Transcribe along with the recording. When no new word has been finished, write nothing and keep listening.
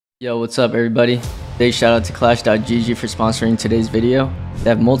Yo, what's up everybody? Big shout out to Clash.gg for sponsoring today's video. They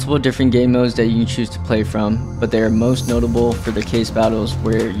have multiple different game modes that you can choose to play from, but they are most notable for the case battles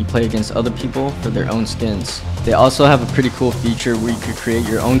where you play against other people for their own skins. They also have a pretty cool feature where you could create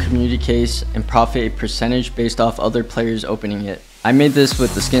your own community case and profit a percentage based off other players opening it. I made this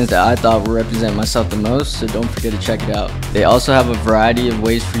with the skins that I thought would represent myself the most, so don't forget to check it out. They also have a variety of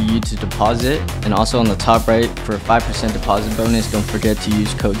ways for you to deposit, and also on the top right, for a 5% deposit bonus, don't forget to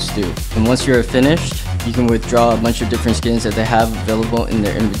use code STEW. And once you're finished, you can withdraw a bunch of different skins that they have available in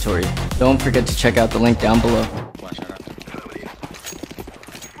their inventory. Don't forget to check out the link down below.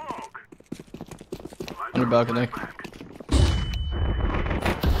 On your balcony.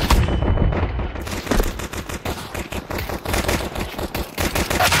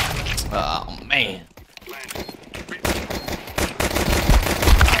 Oh man.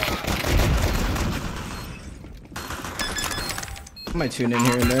 I might tune in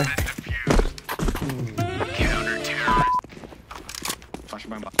here and there.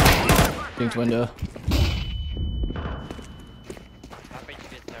 Pink window.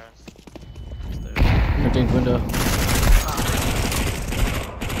 Pink window.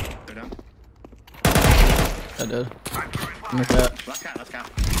 I did. Look at that. Let's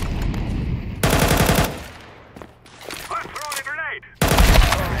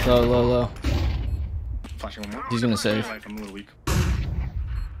go. Low. He's gonna save.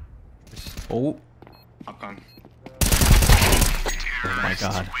 Oh. Oh my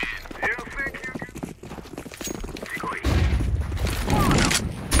god.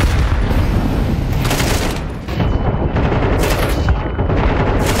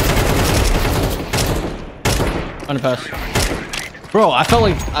 Underpass. Bro, I felt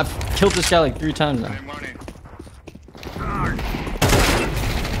like I've killed this guy like 3 times now.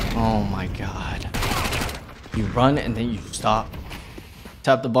 Oh my god. You run and then you stop.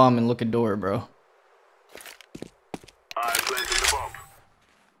 Tap the bomb and look at door, bro.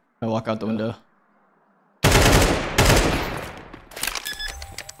 I walk out the window.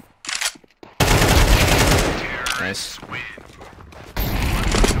 Nice. Holy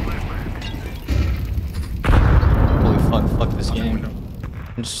fuck this game.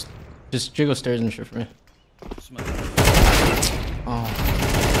 Just jiggle stairs and shit for me. Oh.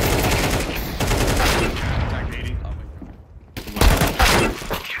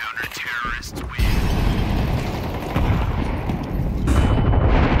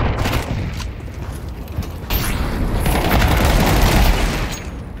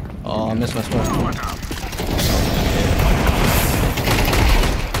 Oh, I missed my smoke.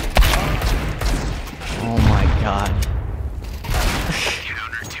 Oh my god.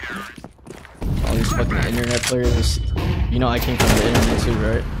 All these fucking internet players. You know I came from the internet too,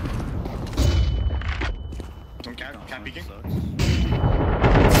 right?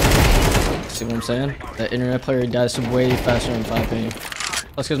 See what I'm saying? That internet player dies way faster than 5 ping.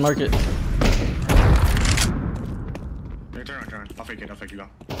 Let's get market. Turn. I'll fake it, go.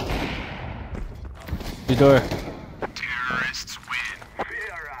 Your door. Terrorists win.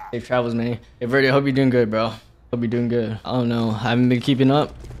 Safe travels, man. Hey, Verdi, I hope you're doing good, bro. Hope you're doing good. I don't know. I haven't been keeping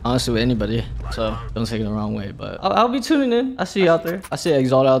up, honestly, with anybody. So, don't take it the wrong way, but I'll be tuning in. I see you out there. I see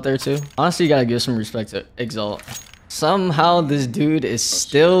Exalt out there, too. Honestly, you gotta give some respect to Exalt. Somehow, this dude is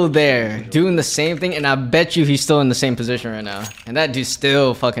still there, doing the same thing, and I bet you he's still in the same position right now. And that dude's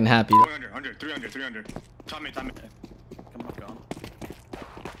still fucking happy. 300. Time it.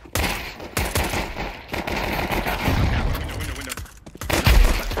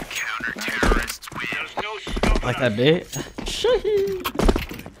 Like that bait? Shahee!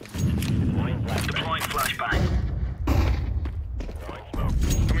 Deploying flashbang.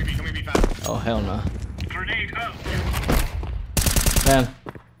 Come be fast. Oh, hell no. Grenade out. Man.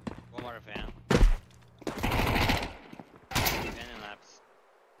 One more van.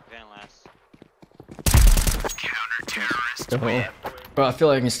 Van last. Counter-terrorist. Bro, I feel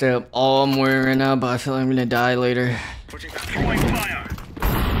like I can stay up all morning right now, but I feel like I'm gonna die later. Throwing fire.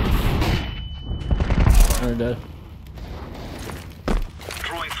 They're dead.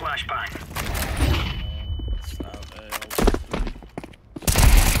 Throwing flashbang.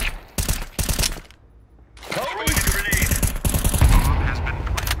 Throwing a grenade. Bomb has been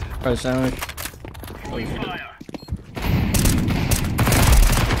planted. Alright, sandwich. Throwing fire.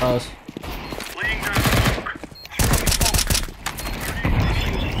 Pause. Laying down smoke. Throwing smoke.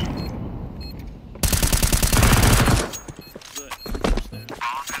 Defusing.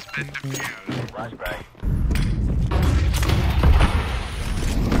 Bomb has been defused. Flashbang.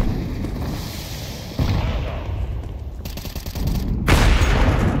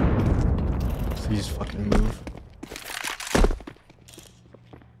 Please fucking move.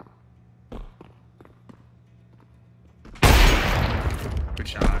 Good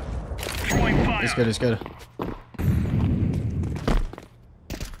shot. Throwing fire. It's good, it's good.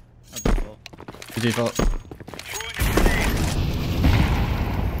 Good default.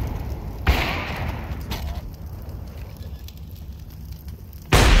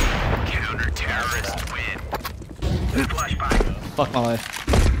 Counter-terrorist win. Flashbang. Fuck my life.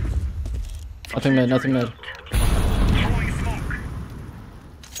 Nothing mid, nothing mid. Throwing smoke.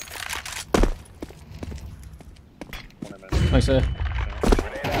 Nice save.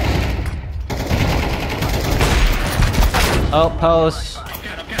 Outpost. I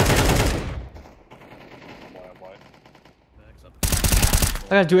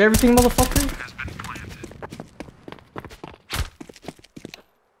gotta do everything, motherfucker. Has been planted.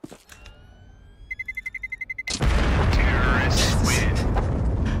 Terrorists win.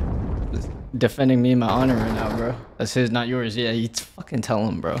 Defending me and my honor right now, bro. That's his, not yours. Yeah, you fucking tell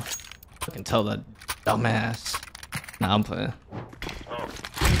him, bro. Fucking tell that dumbass. Nah, I'm playing.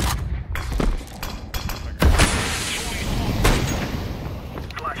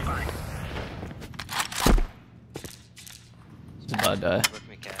 Flashbang. Just about to die. Work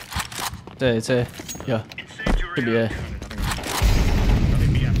me, cat. It's A. Yeah. Could be A. Throwing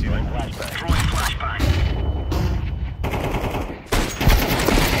flashbang.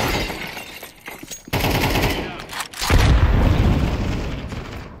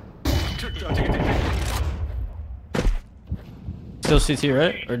 Still CT,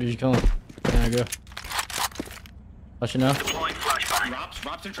 right? Or did you kill him? There I go. Watch it now. Deploying flashbang.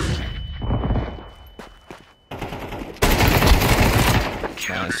 Rob's in trouble.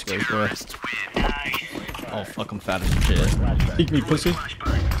 Nice, go, bro. Oh, fuck, I'm fat as shit. Peek me, pussy.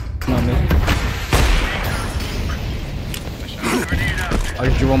 Come on, man. I'll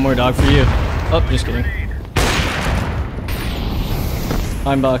get you one more dog for you. Oh, just kidding.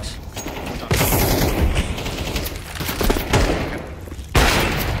 Fine box.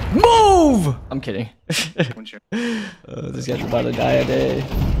 Move! I'm kidding. This guy's about to die a day.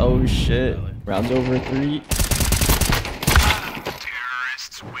 Oh shit. Rounds over 3.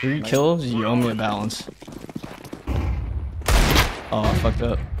 3 kills? You owe me a balance. Oh, I fucked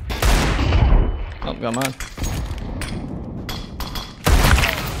up. Oh, got mine.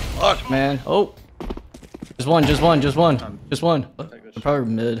 Fuck, man. Oh. Just one, just one, just one. Just one. I'm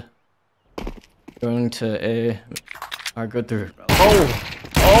probably mid. Going to A. Alright, go through. Oh!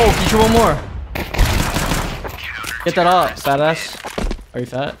 Oh, get you one more. Get that up, fat ass. Are you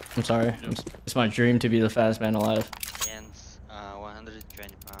fat? I'm sorry. It's my dream to be the fattest man alive. And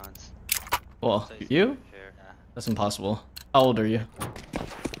 120 pounds. Well, So it's you? Sure. That's impossible. How old are you?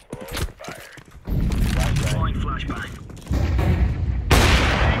 Deploying flashbang.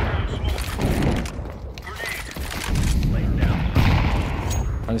 Laying down.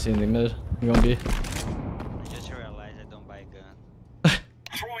 I don't see anything mid. You gonna be? I just realized I don't buy a gun.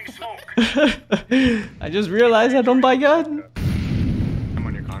 Throwing smoke. I just realized I don't buy gun. I'm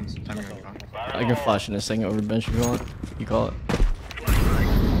on your cons. Timing on your cons. I can flash in this thing over bench if you want. You call it.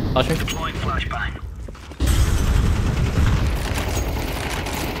 Flashing? Deploying flashbang.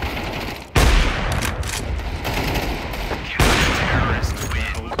 Counter-terrorist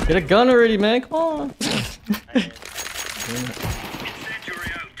win. Get a gun already, man. Come on. I did.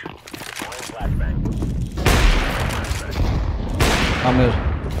 Incendiary out. Deploying flashbang. I'm mid.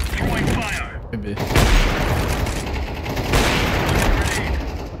 Throwing fire. Could be.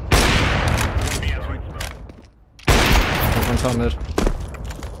 One top mid.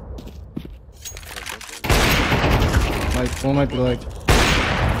 One might be like.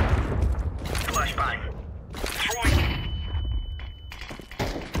 Flashbang. Throwing.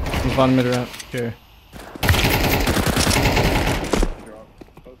 He's bottom mid around. Here. Go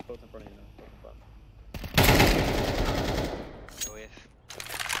with.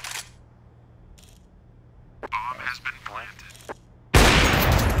 Bomb has been planted.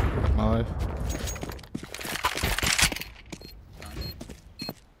 My life.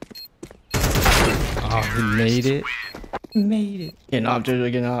 Oh, he made it. Made it. Getting up, dude.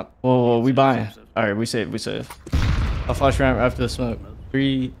 Getting up. Whoa, we buying. All right, we save. We save. I'll flash ramp after the smoke.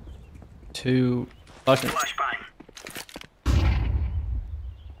 3, 2, flashing. Flashbang.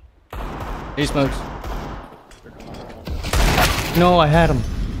 He smokes. No, I had him.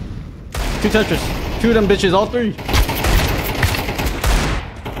 2 Tetris. 2 of them bitches. All 3.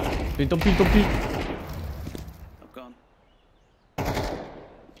 Wait, don't peek. Don't peek. Top gone.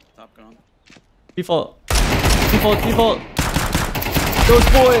 Top gone. Default. Default. Ghost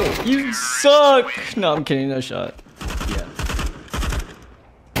boy, you suck. No, I'm kidding. No shot. Yeah.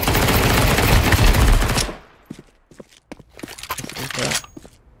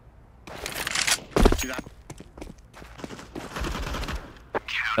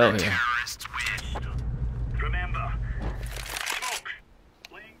 Hell yeah. Remember. Smoke.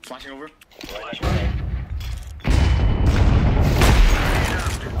 Flashing over.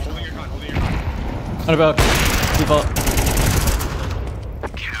 Holding your gun, holding your gun. What about default?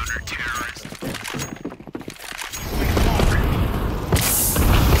 Counter-terrorist.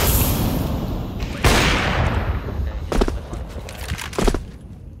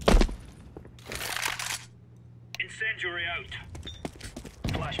 Incendiary out.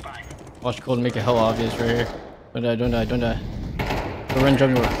 Flashbang. Watch cold make it hell obvious right here. Don't die, don't die, don't die. Go run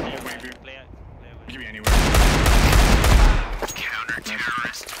jungle. Give me anywhere.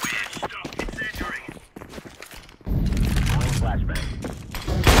 Counter-terrorist win. Stop. Incendiary. Flashbang.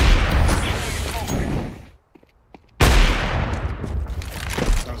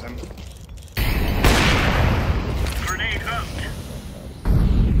 That was him. Grenade out.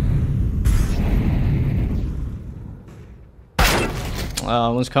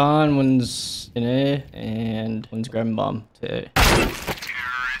 One's con, one's in A, and one's grabbing bomb to A.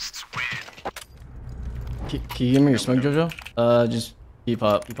 Terrorists win. Can you give me your smoke, Jojo? Just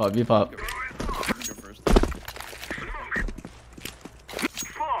V-pop, V-pop, V-pop. Go first.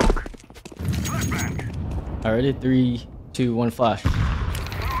 Smoke. Flashbang. Alrighty, 3, 2, 1, flash.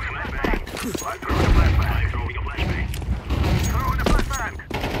 Flashbang. Flashbang. Throwing a flashbang. Throwing a flashbang.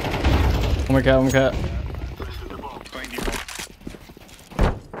 One more cat, one more cat. Going default.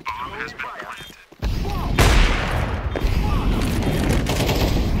 Bomb has been planted.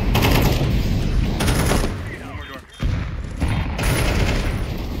 One more door.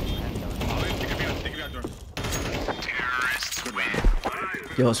 Take me out door. Terrorists win.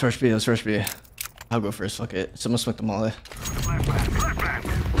 Yo, let's rush B, let's rush B. I'll go first, fuck it. Someone smoke the molly. Flashbang. Flashbang.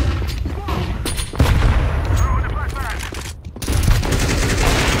 Throwing a flashbang.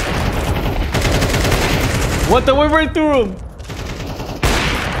 What the? Went right through him!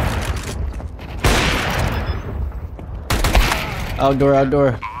 Outdoor,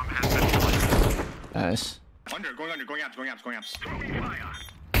 outdoor. Bomb has been planted. Nice. Under, going apps, going apps. Throwing fire.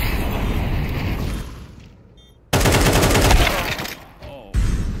 Oh.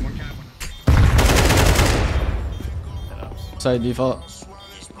 One cap, one. Side default.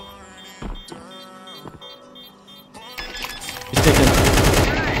 He's sticking.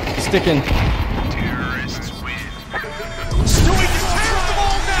 He's sticking.